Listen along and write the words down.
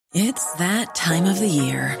It's that time of the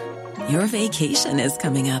year. Your vacation is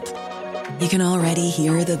coming up. You can already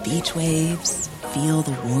hear the beach waves, feel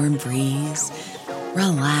the warm breeze,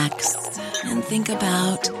 relax, and think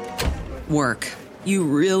about work. You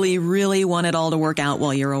really, really want it all to work out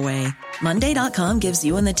while you're away. Monday.com gives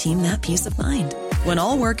you and the team that peace of mind. When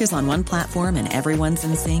all work is on one platform and everyone's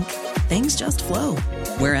in sync, things just flow.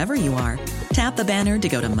 Wherever you are, tap the banner to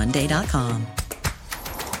go to Monday.com.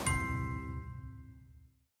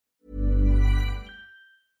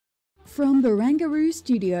 From Barangaroo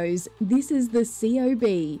Studios, this is the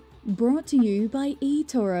COB, brought to you by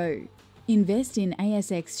eToro. Invest in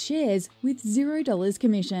ASX shares with $0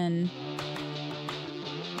 commission.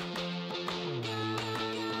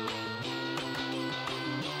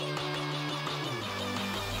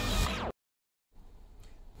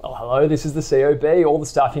 Well, hello, this is the COB, all the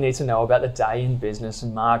stuff you need to know about the day in business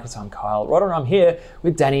and markets. I'm Kyle Rodder. I'm here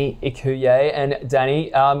with Danny Ikuye. And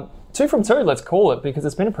Danny, 2 from 2, let's call it, because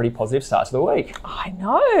it's been a pretty positive start to the week. I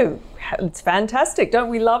know. It's fantastic. Don't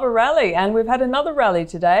we love a rally? And we've had another rally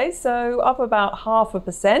today, so up about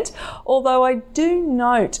 0.5%. Although I do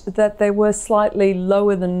note that they were slightly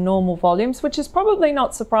lower than normal volumes, which is probably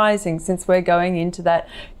not surprising since we're going into that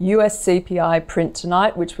US CPI print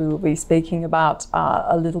tonight, which we will be speaking about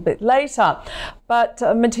a little bit later. But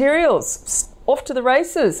materials, off to the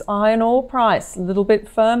races. Iron ore price a little bit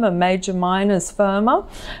firmer, major miners firmer,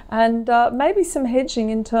 and maybe some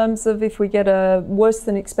hedging in terms of if we get a worse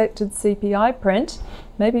than expected CPI print,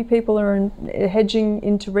 maybe people are hedging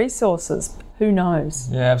into resources. Who knows?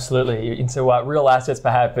 Yeah, absolutely. Into real assets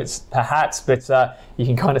perhaps, but you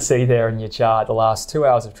can kind of see there in your chart the last 2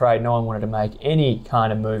 hours of trade, no one wanted to make any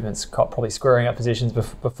kind of movements, probably squaring up positions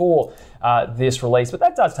before this release. But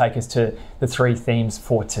that does take us to the 3 themes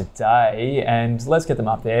for today, and let's get them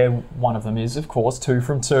up there. One of them is, of course, 2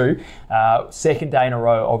 from 2. Second day in a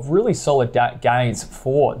row of really solid gains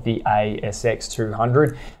for the ASX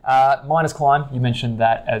 200. Minus climb, you mentioned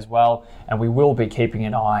that as well, and we will be keeping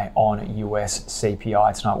an eye on US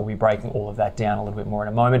CPI tonight. We'll be breaking all of that down a little bit more in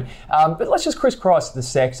a moment. But let's just crisscross the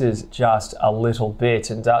sectors just a little bit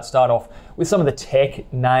and start off with some of the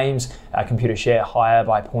tech names. Computer share higher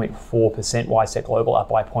by 0.4%, WiseTech Global up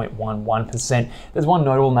by 0.11%. There's one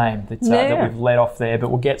notable name that we've let off there, but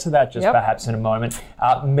we'll get to that just perhaps in a moment.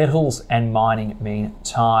 Metals and mining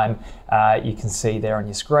meantime, you can see there on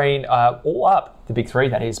your screen, all up, the big 3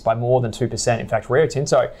 that is, by more than 2%. In fact, Rio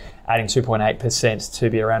Tinto adding 2.8% to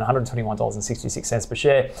be around $121.66 per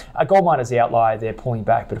share. Gold miners the outlier, they're pulling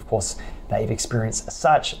back, but of course they've experienced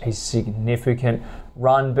such a significant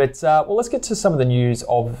run. But well, let's get to some of the news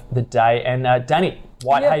of the day. And Danny,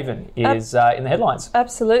 Whitehaven is in the headlines.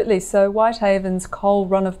 Absolutely. So Whitehaven's coal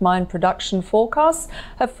run-of-mine production forecasts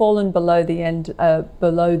have fallen below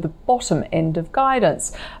the bottom end of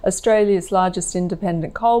guidance. Australia's largest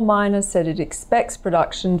independent coal miner said it expects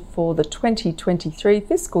production for the 2023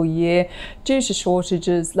 fiscal year due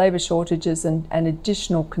to labour shortages and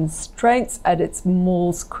additional constraints at its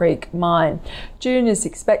Maules Creek mine. June is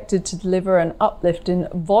expected to deliver an uplift in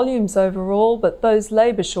volumes overall, but those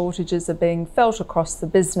labour shortages are being felt across the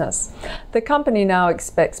business. The company now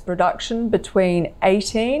expects production between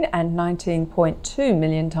 18 and 19.2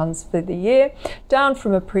 million tonnes for the year, down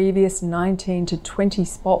from a previous 19 to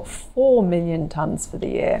 20.4 million tonnes for the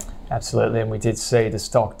year. Absolutely, and we did see the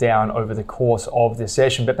stock down over the course of this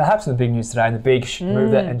session, but perhaps in the big news today, and the big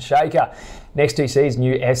mover and shaker, NextDC's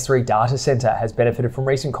new S3 data centre has benefited from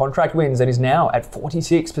recent contract wins and is now at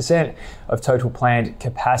 46% of total planned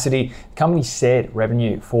capacity. The company said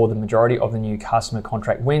revenue for the majority of the new customer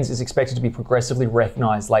contract wins is expected to be progressively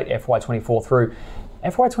recognised late FY24 through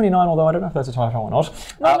FY29, although I don't know if that's a typo or not.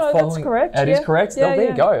 No, that's correct. It is correct? Yeah, there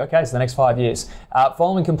you go. Okay, so the next 5 years.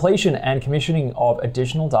 Following completion and commissioning of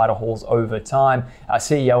additional data halls over time,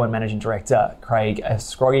 CEO and Managing Director Craig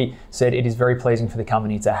Scroggie said it is very pleasing for the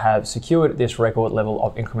company to have secured this record level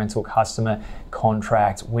of incremental customer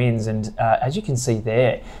contract wins. And as you can see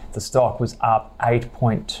there, the stock was up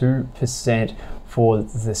 8.2% for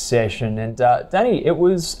the session. And Danny, it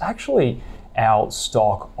was actually our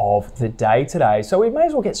stock of the day today. So we may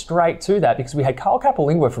as well get straight to that because we had Carl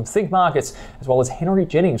Capilingua from Think Markets as well as Henry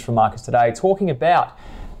Jennings from Markets Today talking about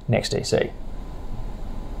NextDC.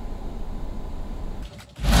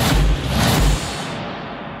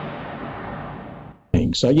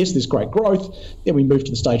 paying. So yes, there's great growth. Then we move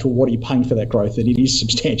to the stage, well, what are you paying for that growth? And it is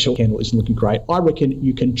substantial. Candle isn't looking great. I reckon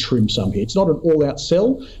you can trim some here. It's not an all-out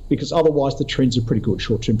sell because otherwise the trends are pretty good.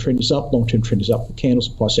 Short-term trend is up, long-term trend is up. The candles,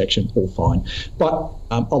 price action, all fine. But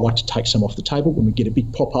I like to take some off the table when we get a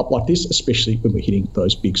big pop-up like this, especially when we're hitting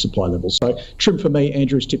those big supply levels. So trim for me,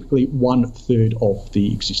 Andrew, is typically 1/3 of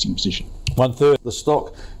the existing position. 1/3. The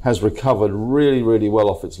stock has recovered really, really well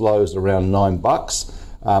off its lows around $9.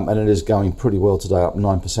 And it is going pretty well today, up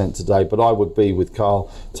 9% today. But I would be with Carl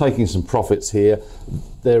taking some profits here.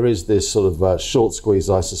 There is this sort of short squeeze,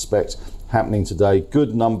 I suspect, happening today.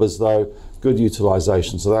 Good numbers though, good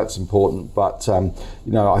utilisation, so that's important. But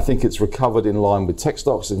I think it's recovered in line with tech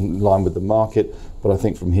stocks, in line with the market. But I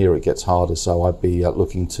think from here it gets harder. So I'd be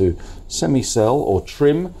looking to semi-sell or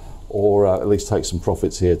trim, or at least take some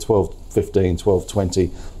profits here. 12.15,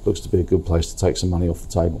 12.20 looks to be a good place to take some money off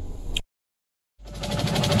the table.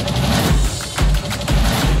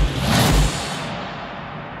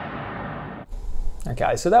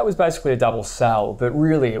 Okay, so that was basically a double sell, but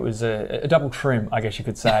really it was a double trim, I guess you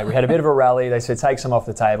could say. We had a bit of a rally. They said take some off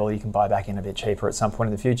the table. You can buy back in a bit cheaper at some point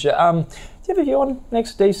in the future. Do you have a view on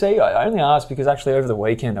next DC? I only asked because actually over the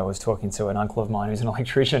weekend I was talking to an uncle of mine who's an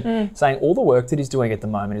electrician saying all the work that he's doing at the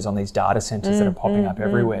moment is on these data centres that are popping up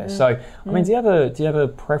everywhere. So, I mean, do you have a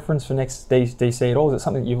preference for next DC at all? Is it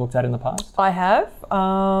something that you've looked at in the past? I have,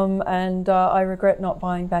 and I regret not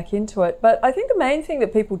buying back into it. But I think the main thing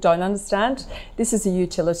that people don't understand, this is a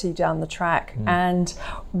utility down the track, and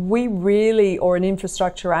we really, or an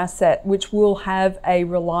infrastructure asset, which will have a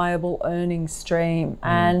reliable earning stream.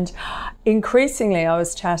 And increasingly, I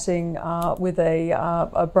was chatting with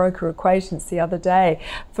a broker acquaintance the other day,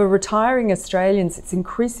 for retiring Australians, it's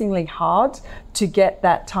increasingly hard to get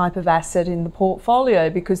that type of asset in the portfolio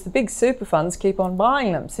because the big super funds keep on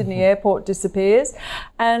buying them. Sydney Airport disappears.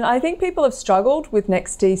 And I think people have struggled with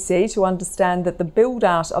NextDC to understand that the build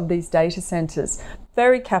out of these data centres,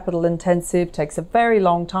 very capital intensive, takes a very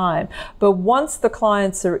long time. But once the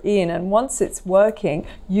clients are in and once it's working,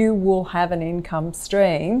 you will have an income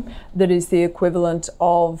stream that is the equivalent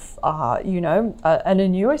of, an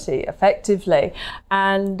annuity effectively.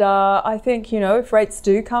 And I think, if rates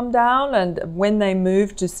do come down and when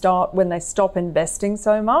they stop investing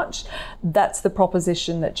so much, that's the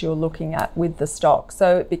proposition that you're looking at with the stock.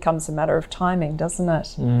 So it becomes a matter of timing, doesn't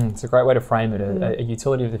it? It's a great way to frame it, a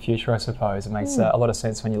utility of the future, I suppose. It makes a lot of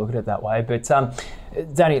sense when you look at it that way. But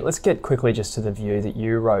Danny, let's get quickly just to the view that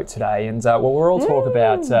you wrote today. And we're all talk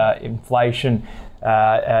about inflation,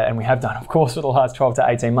 and we have done, of course, for the last 12 to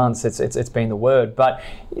 18 months. It's been the word. But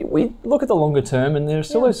we look at the longer term, and there's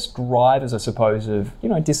still those drivers, I suppose, of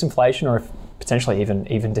disinflation, or if potentially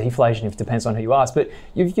even deflation, if it depends on who you ask. But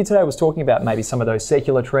you today was talking about maybe some of those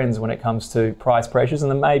secular trends when it comes to price pressures,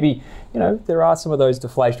 and then maybe there are some of those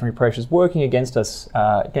deflationary pressures working against us,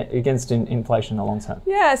 against inflation in the long term.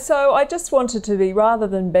 Yeah, so I just wanted to be, rather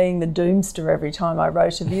than being the doomster every time I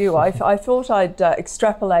wrote a view, I thought I'd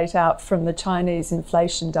extrapolate out from the Chinese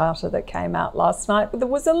inflation data that came out last night. But it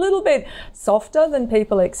was a little bit softer than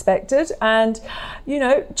people expected, and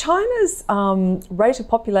China's rate of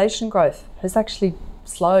population growth has actually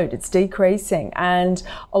slowed. It's decreasing, and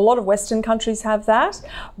a lot of Western countries have that,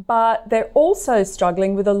 but they're also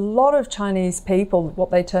struggling with a lot of Chinese people, what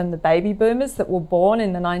they term the baby boomers that were born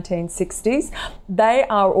in the 1960s. They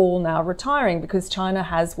are all now retiring because China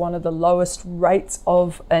has one of the lowest rates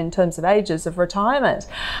in terms of ages of retirement.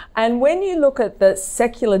 And when you look at the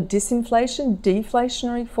secular disinflation,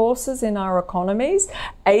 deflationary forces in our economies,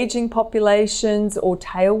 aging populations or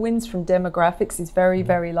tailwinds from demographics is very,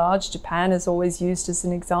 very large. Japan is always used as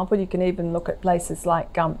an example. You can even look at places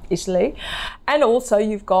like Italy. And also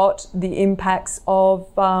you've got the impacts of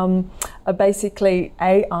basically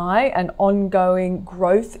AI and ongoing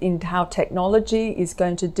growth in how technology is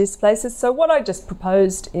going to displace us. So what I just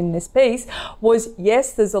proposed in this piece was,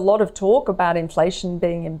 yes, there's a lot of talk about inflation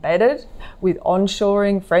being embedded with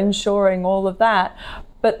onshoring, friendshoring, all of that.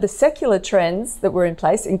 But the secular trends that were in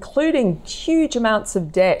place, including huge amounts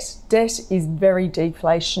of debt is very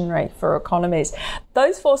deflationary for economies.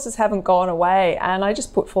 Those forces haven't gone away, and I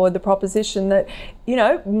just put forward the proposition that,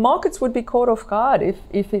 markets would be caught off guard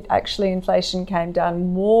if inflation came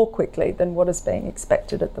down more quickly than what is being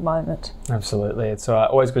expected at the moment. Absolutely. It's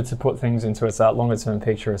always good to put things into its longer term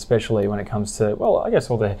picture, especially when it comes to, I guess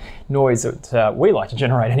all the noise that we like to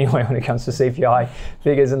generate anyway when it comes to CPI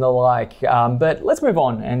figures and the like. But let's move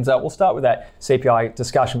on, and we'll start with that CPI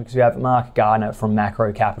discussion because we have Mark Gardner from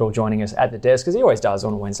Macro Capital joining us at the desk, as he always does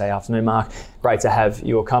on a Wednesday afternoon. Mark, great to have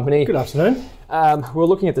your company. Good afternoon. We're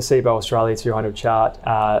looking at the COB Australia 200 chart,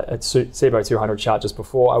 COB 200 chart just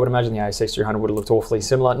before. I would imagine the ASX 200 would have looked awfully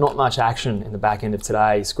similar. Not much action in the back end of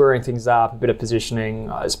today. Squaring things up, a bit of positioning,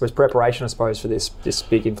 I suppose preparation, for this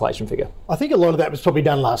big inflation figure. I think a lot of that was probably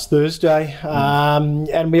done last Thursday.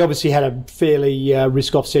 And we obviously had a fairly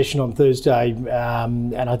risk-off session on Thursday.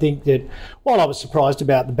 And I think that while I was surprised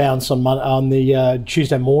about the bounce on the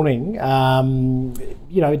Tuesday morning,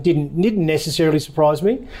 it didn't necessarily surprise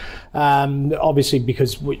me. Obviously,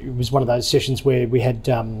 because it was one of those sessions where we had,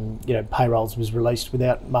 payrolls was released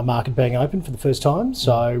without my market being open for the first time.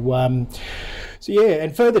 So yeah,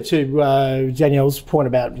 and further to Danielle's point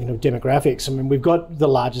about demographics. I mean, we've got the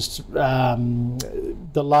largest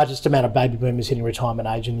amount of baby boomers hitting retirement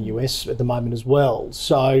age in the US at the moment as well.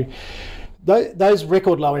 So those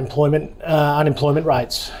record low unemployment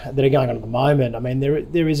rates that are going on at the moment, I mean,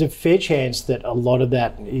 there is a fair chance that a lot of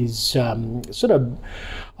that is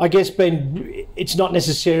it's not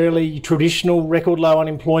necessarily traditional record low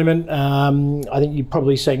unemployment. I think you're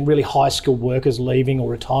probably seeing really high skilled workers leaving or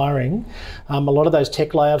retiring. A lot of those tech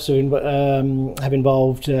layoffs have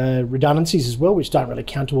involved redundancies as well, which don't really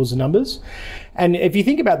count towards the numbers. And if you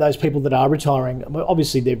think about those people that are retiring,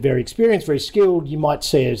 obviously they're very experienced, very skilled. You might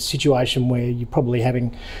see a situation where you're probably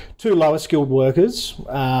having two lower skilled workers,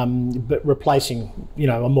 but replacing,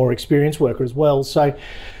 a more experienced worker as well. So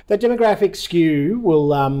that demographic skew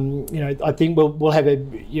will, I think we'll have a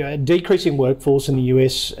decreasing workforce in the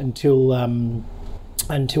US until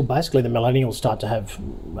basically the millennials start to have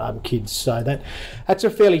kids. So that's a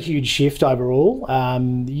fairly huge shift overall.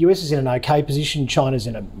 The US is in an okay position. China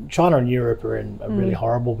and Europe are in a really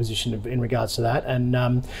horrible position in regards to that.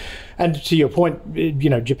 And to your point,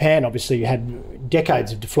 Japan obviously had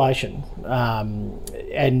decades of deflation,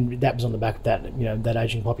 and that was on the back of that, that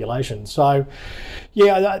aging population. So,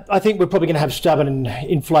 yeah, I think we're probably going to have stubborn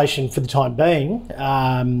inflation for the time being,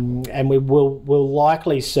 and we'll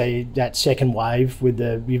likely see that second wave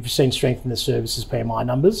you've seen strength in the services PMI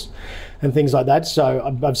numbers and things like that.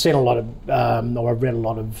 So I've seen a lot of, or I've read a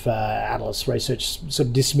lot of analyst research sort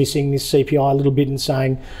of dismissing this CPI a little bit and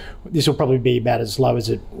saying this will probably be about as low as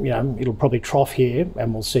it'll probably trough here,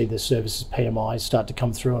 and we'll see the services PMI start to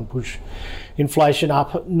come through and push inflation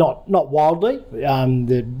up, not wildly.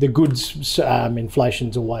 The goods inflation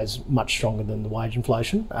is always much stronger than the wage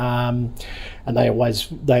inflation, and they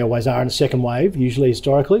always are in a second wave, usually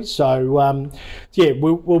historically. So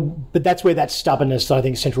but that's where that stubbornness that I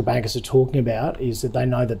think central bankers are talking about is that they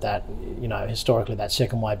know that historically that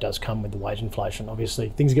second wave does come with the wage inflation. Obviously,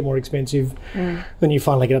 things get more expensive, then you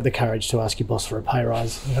finally get up the courage to ask your boss for a pay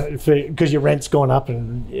rise because your rent's gone up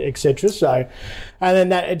and etc. So, and then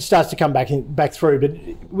that it starts to come back through. But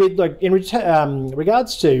with in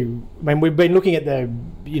regards to, I mean, we've been looking at the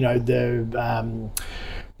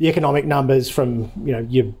economic numbers from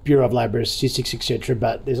your Bureau of Labour Statistics, etc.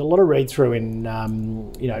 But there's a lot of read through in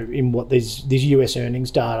in what these US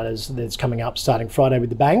earnings data that's coming up starting Friday with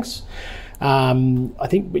the banks. I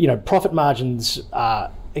think profit margins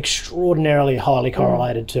are extraordinarily highly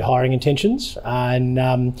correlated to hiring intentions, and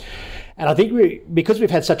I think because we've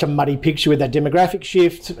had such a muddy picture with that demographic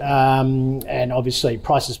shift, and obviously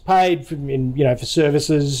prices paid for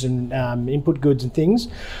services and input goods and things,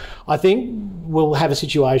 I think we'll have a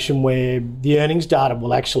situation where the earnings data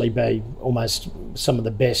will actually be almost some of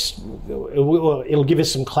the best. It'll give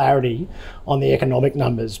us some clarity on the economic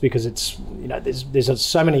numbers because it's there's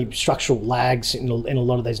so many structural lags in a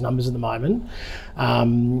lot of these numbers at the moment,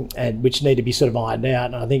 and which need to be sort of ironed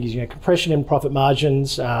out. And I think compression in profit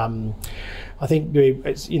margins. I think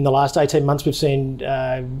in the last 18 months we've seen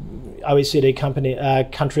OECD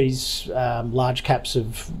countries, large caps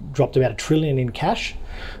have dropped about $1 trillion in cash.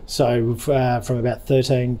 So from about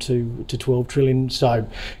 13 to 12 trillion. So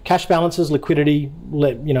cash balances, liquidity,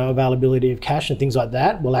 availability of cash and things like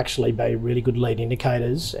that will actually be really good lead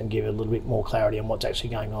indicators and give a little bit more clarity on what's actually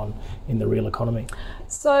going on in the real economy.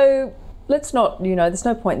 So let's not, there's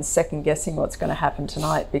no point in second guessing what's going to happen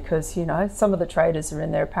tonight because, some of the traders are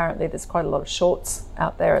in there. Apparently there's quite a lot of shorts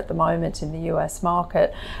out there at the moment in the US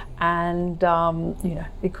market. And,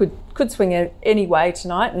 it could swing any way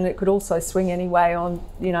tonight, and it could also swing any way on,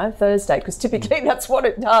 Thursday, because typically that's what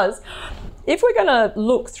it does. If we're going to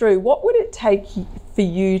look through, what would it take for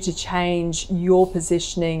you to change your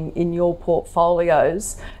positioning in your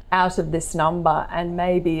portfolios out of this number, and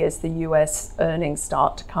maybe as the US earnings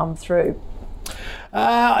start to come through?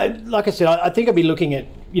 Like I said, I think I'd be looking at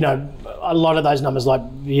a lot of those numbers, like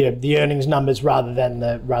the earnings numbers rather than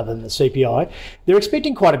the CPI, they're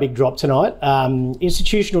expecting quite a big drop tonight.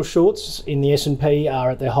 Institutional shorts in the S&P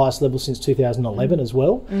are at their highest level since 2011 as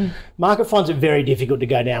well. Market finds it very difficult to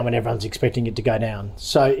go down when everyone's expecting it to go down.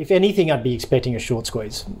 So if anything, I'd be expecting a short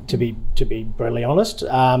squeeze, to be brutally honest.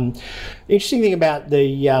 Interesting thing about the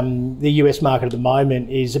US market at the moment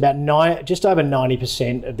is about just over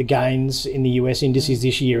 90% of the gains in the US indices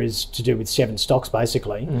this year is to do with 7 stocks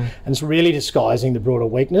basically, and it's really disguising the broader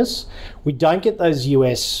weakness. We don't get those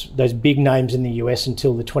big names in the US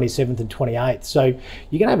until the 27th and 28th, so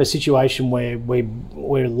you're going to have a situation where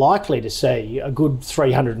we're likely to see a good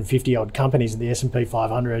 350 odd companies in the S&P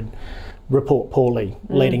 500 report poorly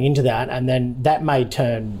leading into that, and then that may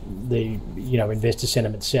turn the investor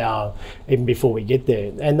sentiment sour even before we get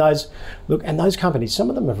there. And those companies, some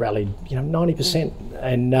of them have rallied 90%,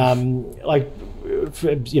 and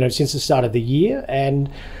since the start of the year. And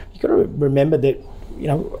you've got to remember that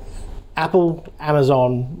Apple,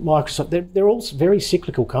 Amazon, Microsoft, they're all very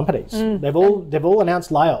cyclical companies. They've all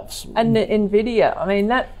announced layoffs. And Nvidia,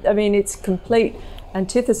 it's complete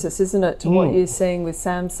antithesis, isn't it, to what you're seeing with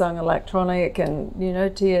Samsung Electronic and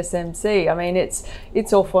TSMC.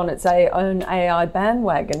 It's off on its own AI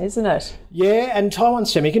bandwagon, isn't it? Yeah, and Taiwan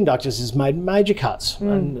Semiconductors has made major cuts,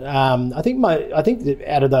 and I think that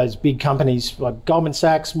out of those big companies like Goldman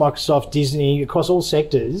Sachs, Microsoft, Disney, across all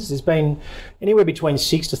sectors, there's been anywhere between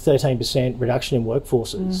 6 to 13% reduction in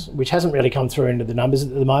workforces, which hasn't really come through into the numbers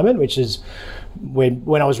at the moment. Which is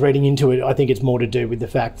when I was reading into it, I think it's more to do with the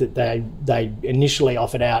fact that they initially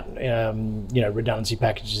offered out redundancy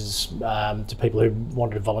packages to people who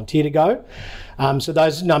wanted to volunteer to go. So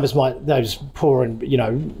those numbers those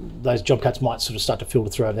job cuts might sort of start to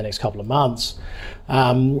filter through over the next couple of months.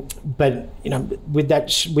 But with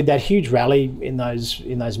that huge rally in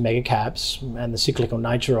those mega caps and the cyclical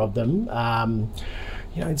nature of them,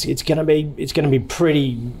 it's going to be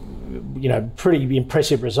pretty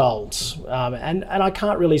impressive results. And I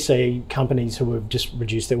can't really see companies who have just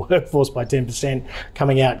reduced their workforce by 10%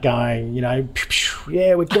 coming out going,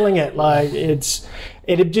 yeah, we're killing it. Like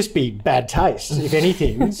it'd just be bad taste, if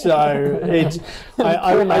anything. So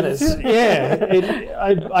I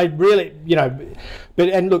really,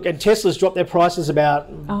 and Tesla's dropped their prices about,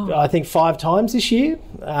 I think 5 times this year.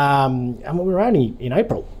 And we're only in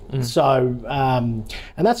April. So, and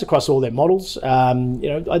that's across all their models.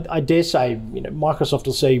 I dare say, Microsoft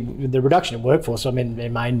will see the reduction in workforce. Their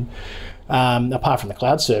main, apart from the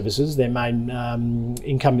cloud services, their main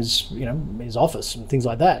income is Office and things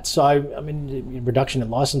like that. So, reduction in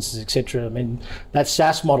licenses, etc. That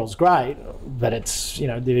SaaS model's great, but it's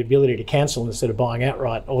the ability to cancel instead of buying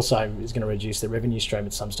outright also is going to reduce the revenue stream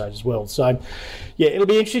at some stage as well. So, yeah, it'll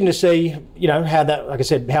be interesting to see how that, like I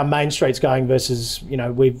said, how Main Street's going versus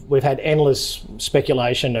we've had endless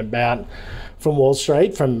speculation about from Wall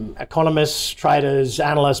Street, from economists, traders,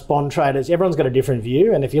 analysts, bond traders. Everyone's got a different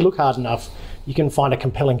view, and if you look hard enough, you can find a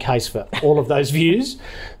compelling case for all of those views.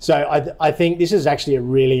 So I think this is actually a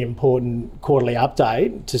really important quarterly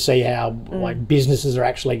update to see how businesses are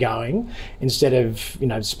actually going, instead of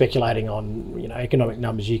speculating on economic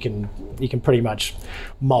numbers. You can pretty much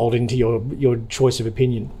mould into your choice of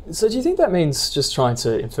opinion. So do you think that means, just trying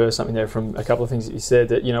to infer something there from a couple of things that you said,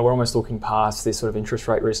 that we're almost looking past this sort of interest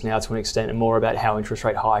rate risk now to an extent, and more about how interest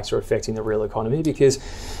rate hikes are affecting the real economy? Because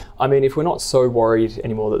if we're not so worried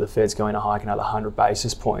anymore that the Fed's going to hike another 100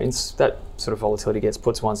 basis points, that sort of volatility gets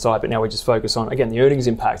put to one side. But now we just focus on, again, the earnings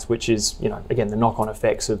impact, which is, again, the knock-on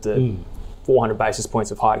effects of the 400 basis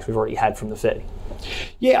points of hikes we've already had from the Fed.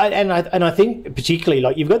 Yeah, and I think particularly,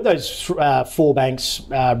 like, you've got those 4 banks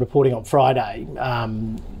reporting on Friday.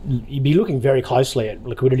 You'd be looking very closely at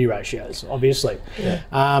liquidity ratios, obviously. Yeah.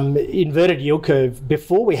 Inverted yield curve,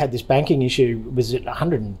 before we had this banking issue, was at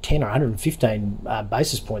 110 or 115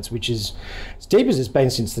 basis points, which is as deep as it's been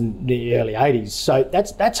since the early 80s. So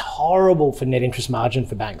that's horrible for net interest margin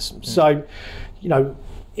for banks. So,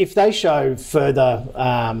 if they show further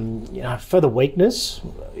weakness,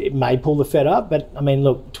 it may pull the Fed up. But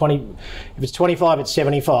look, if it's 25 at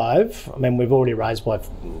 75, we've already raised by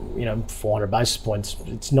 400 basis points.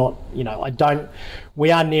 It's not, we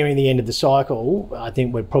are nearing the end of the cycle. I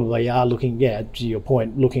think we probably are looking, to your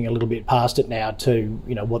point, looking a little bit past it now to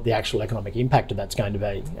what the actual economic impact of that's going to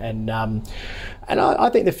be. And I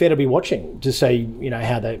think the Fed will be watching to see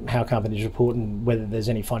how companies report and whether there's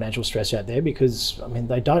any financial stress out there, because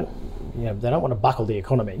they don't want to buckle the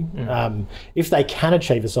economy. If they can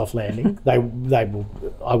achieve a soft landing, they will.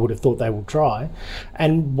 I would have thought they will try.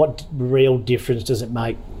 And what real difference does it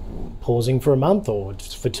make pausing for a month or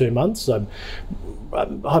for 2 months? So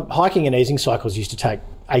hiking and easing cycles used to take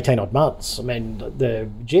 18 odd months. I mean, the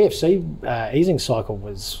GFC easing cycle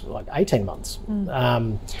was like 18 months.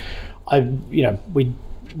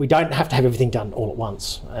 We don't have to have everything done all at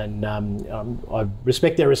once, and I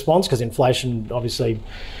respect their response, because inflation obviously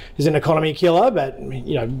is an economy killer. But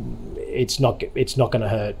it's not going to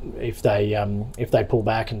hurt if they pull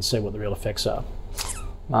back and see what the real effects are.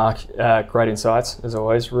 Mark, great insights as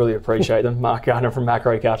always. Really appreciate them. Mark Gardner from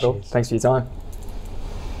Macro Capital. Cheers. Thanks for your time.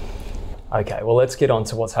 Okay, well, let's get on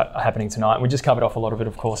to what's happening tonight. We just covered off a lot of it,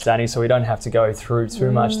 of course, Danny, so we don't have to go through too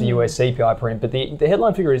much the US CPI print, but the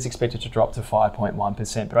headline figure is expected to drop to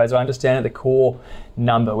 5.1%. But as I understand it, the core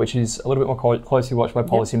number, which is a little bit more closely watched by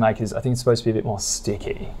policymakers, I think it's supposed to be a bit more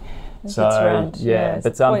sticky. So around, but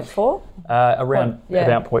 0.4? Around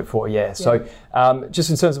about 0.4, yeah. So just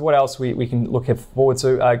in terms of what else we can look forward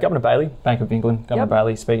to, Governor Bailey, Bank of England, Governor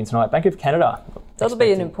Bailey speaking tonight. Bank of Canada. That'll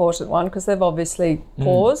be an important one, because they've obviously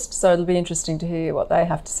paused, so it'll be interesting to hear what they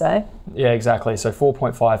have to say. Yeah, exactly. So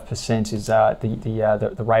 4.5% is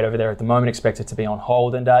the rate over there at the moment, expected to be on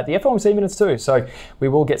hold, and the FOMC minutes too. So we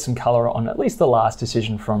will get some colour on at least the last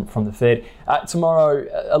decision from the Fed. Tomorrow,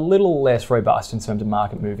 a little less robust in terms of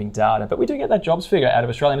market moving data, but we do get that jobs figure out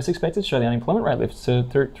of Australia, and it's expected to show the unemployment rate lifts to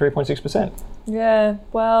 3.6%. Yeah,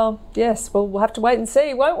 well, yes, we'll have to wait and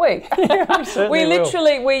see, won't we? Yeah, we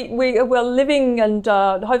literally, we're living and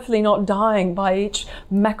hopefully not dying by each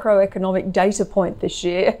macroeconomic data point this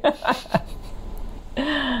year.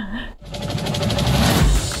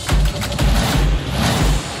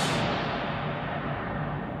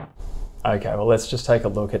 Okay, well, let's just take a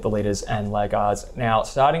look at the leaders and laggards. Now,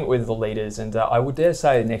 starting with the leaders, and I would dare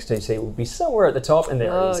say the next DC will be somewhere at the top, and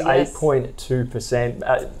there is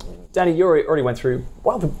 8.2%. Danny, you already went through,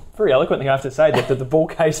 very eloquently, I have to say, that the bull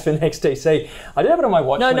case for next DC. I did have it on my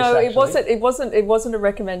watch list. No, it wasn't a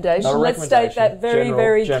recommendation. Let's state that very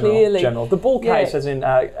clearly. The bull case, as in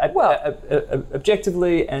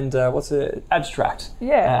objectively, and what's it? Abstract.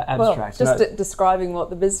 Yeah, abstract. Describing what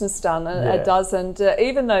the business does, and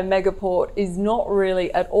even though Megaport is not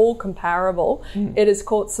really at all comparable, it has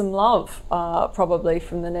caught some love probably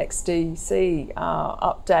from the next DC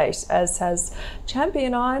update, as has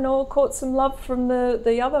Champion Iron Ore caught some love from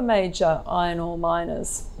the other major iron ore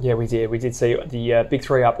miners. Yeah, we did. We did see the big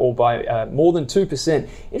three up all by more than 2%.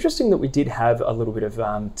 Interesting that we did have a little bit of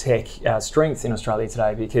tech strength in Australia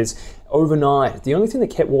today, because overnight, the only thing that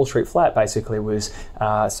kept Wall Street flat basically was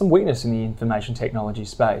some weakness in the information technology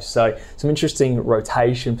space. So some interesting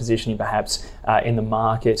rotation positioning perhaps in the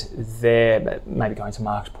market there, but maybe going to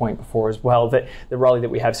Mark's point before as well, that the rally that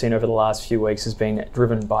we have seen over the last few weeks has been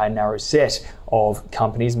driven by a narrow set of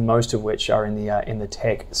companies, most of which are in the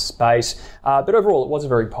tech space. But overall, it was a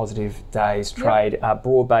very positive day's trade,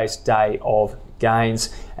 broad-based day of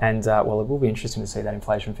gains, and it will be interesting to see that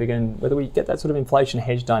inflation figure and whether we get that sort of inflation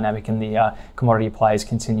hedge dynamic and the commodity plays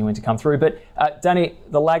continuing to come through. But Danny,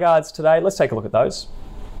 the laggards today, let's take a look at those.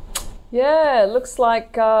 Yeah, it looks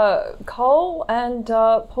like coal and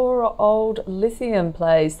poor old lithium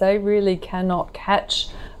plays, they really cannot catch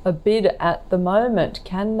a bid at the moment,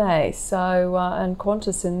 can they? So, and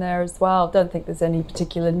Qantas in there as well. Don't think there's any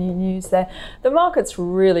particular new news there. The market's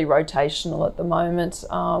really rotational at the moment.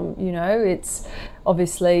 It's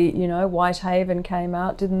obviously, Whitehaven came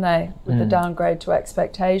out, didn't they, with the downgrade to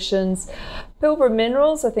expectations. Pilbara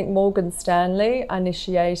Minerals, I think Morgan Stanley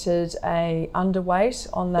initiated a underweight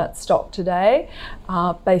on that stock today,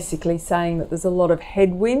 basically saying that there's a lot of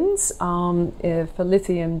headwinds for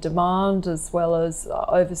lithium demand as well as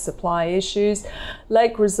oversupply issues.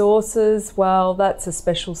 Lake Resources, well, that's a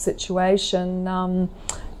special situation.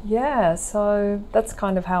 So that's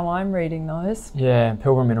kind of how I'm reading those. Yeah,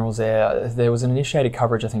 Pilbara Minerals there was an initiated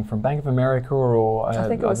coverage, I think, from Bank of America or I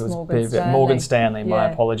think it was Morgan Stanley. Morgan Stanley, my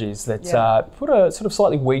apologies, that put a sort of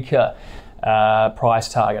slightly weaker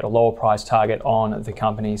price target, a lower price target on the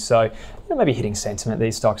company. So maybe hitting sentiment.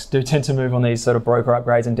 These stocks do tend to move on these sort of broker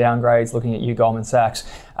upgrades and downgrades, looking at you, Goldman Sachs.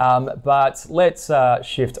 But let's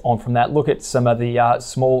shift on from that. Look at some of the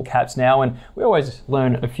small caps now, and we always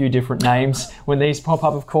learn a few different names when these pop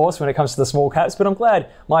up, of course, when it comes to the small caps. But I'm glad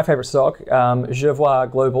my favourite stock, Jervois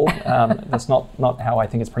Global, that's not how I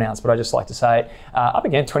think it's pronounced, but I just like to say it, up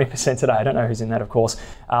again 20% today. I don't know who's in that, of course.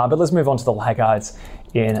 But let's move on to the laggards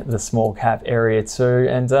in the small cap area too.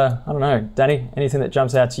 And I don't know, Danny, anything that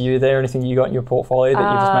jumps out to you there? Anything you got in your portfolio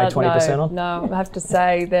that you've just made 20% on? No, I have to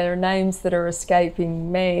say there are names that are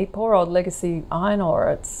escaping me. Poor old Legacy Iron Ore,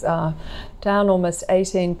 it's down almost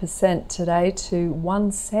 18% today to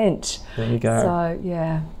 1 cent. There you go. So,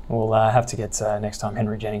 yeah. we'll have to get next time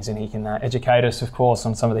Henry Jennings in. He can educate us, of course,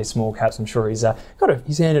 on some of these small caps. I'm sure he's got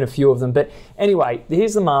his hand in a few of them. But anyway,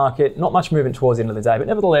 here's the market. Not much movement towards the end of the day, but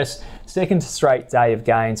nevertheless, second straight day of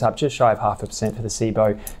gains, up just shy of 0.5% for the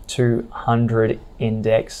COB 200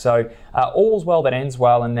 index. So all's well that ends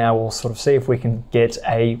well, and now we'll sort of see if we can get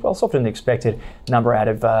a softer than expected number out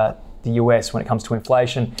of the US when it comes to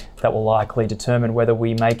inflation. That will likely determine whether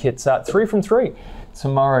we make it 3 from 3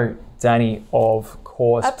 tomorrow, Danny, of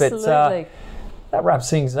course. Absolutely. But that wraps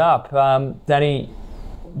things up. Danny,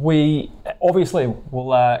 we obviously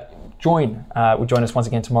will join us once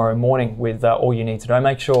again tomorrow morning with all you need to know.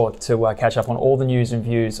 Make sure to catch up on all the news and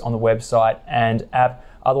views on the website and app.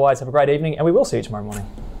 Otherwise, have a great evening, and we will see you tomorrow morning.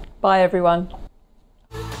 Bye, everyone.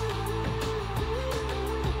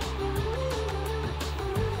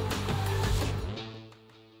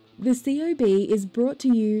 The COB is brought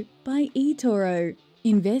to you by eToro.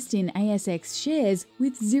 Invest in ASX shares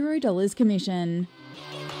with $0 commission.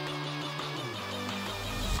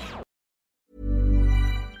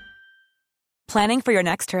 Planning for your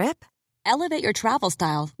next trip? Elevate your travel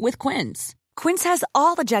style with Quince. Quince has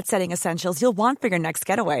all the jet-setting essentials you'll want for your next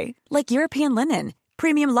getaway, like European linen,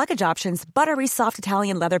 premium luggage options, buttery soft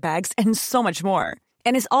Italian leather bags, and so much more.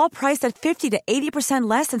 And is all priced at 50 to 80%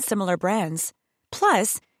 less than similar brands.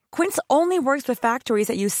 Plus, Quince only works with factories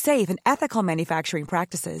that use safe and ethical manufacturing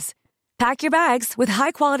practices. Pack your bags with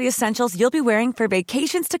high-quality essentials you'll be wearing for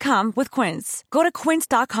vacations to come with Quince. Go to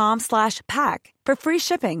quince.com/pack for free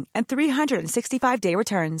shipping and 365-day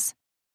returns.